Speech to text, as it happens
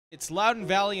It's Loudoun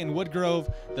Valley and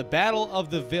Woodgrove, the Battle of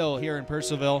the Ville here in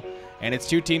Purcellville, and it's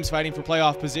two teams fighting for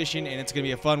playoff position, and it's going to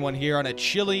be a fun one here on a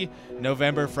chilly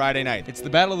November Friday night. It's the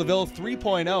Battle of the Ville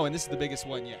 3.0, and this is the biggest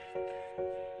one yet.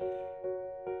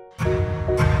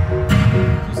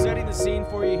 Just setting the scene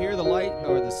for you here,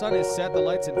 the sun is set, the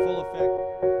light's in full effect.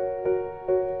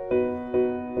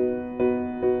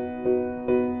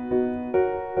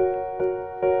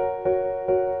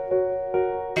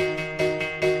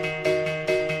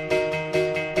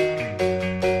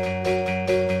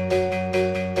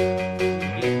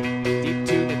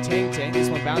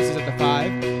 Bounces at the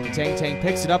 5. Tang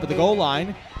picks it up at the goal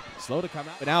line. Slow to come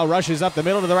out, but now rushes up the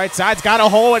middle to the right side. He's got a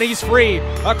hole, and he's free.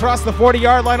 Across the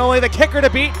 40-yard line, only the kicker to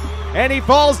beat. And he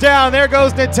falls down. There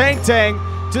goes the Tang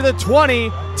to the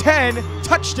 20-10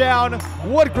 touchdown,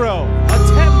 Woodgrove.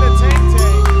 Attempt the Tang.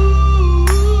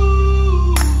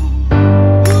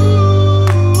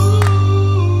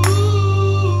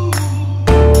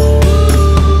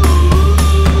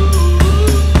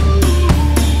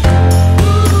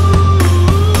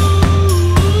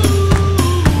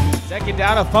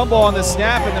 Down, a fumble on the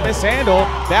snap and the mishandle.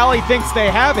 Valley thinks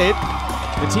they have it.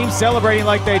 The team's celebrating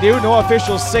like they do. No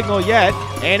official signal yet.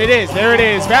 And it is. There it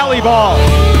is. Valley ball.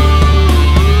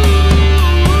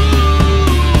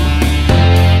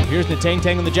 Here's the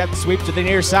Tang on the jet sweep to the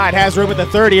near side. Has room at the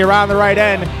 30 around the right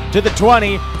end to the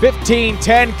 20.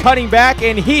 15-10 cutting back,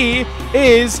 and he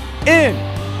is in.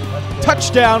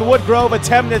 Touchdown Woodgrove.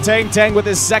 Attempt to Tang with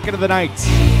his second of the night.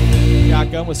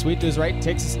 Shotgun with Sweet to his right,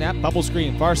 takes a snap, bubble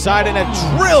screen, far side, and a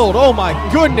drilled, oh my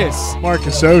goodness.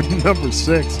 Marcus Odin, number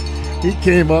 6. He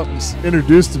came up and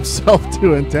introduced himself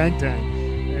to a Tang.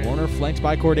 Warner flanked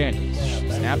by Cordani.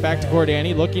 Snap back to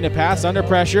Cordani, looking to pass under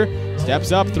pressure.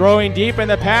 Steps up, throwing deep, and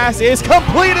the pass is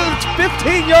completed at the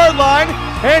 15-yard line,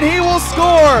 and he will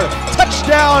score.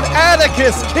 Touchdown,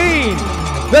 Atticus Keene.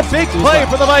 The big play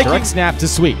for the Vikings. Direct snap to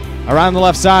Sweet. Around the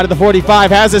left side of the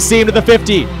 45, has a seam to the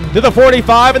 50, to the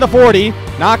 45 and the 40,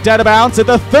 knocked out of bounds at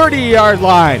the 30-yard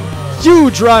line.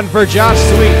 Huge run for Josh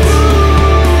Sweet.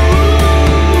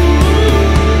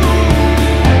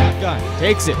 Gun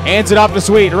takes it, hands it off to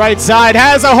Sweet, right side,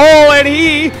 has a hole, and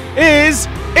he is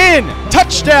in.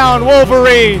 Touchdown,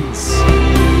 Wolverines.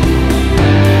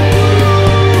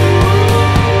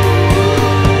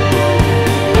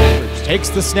 Takes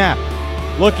the snap.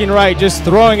 Looking right, just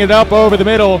throwing it up over the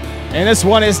middle, and this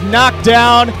one is knocked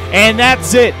down, and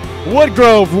that's it.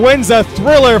 Woodgrove wins a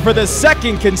thriller for the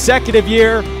second consecutive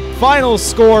year. Final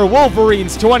score,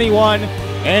 Wolverines 21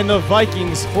 and the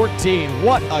Vikings 14.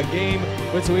 What a game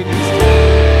between these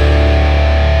two.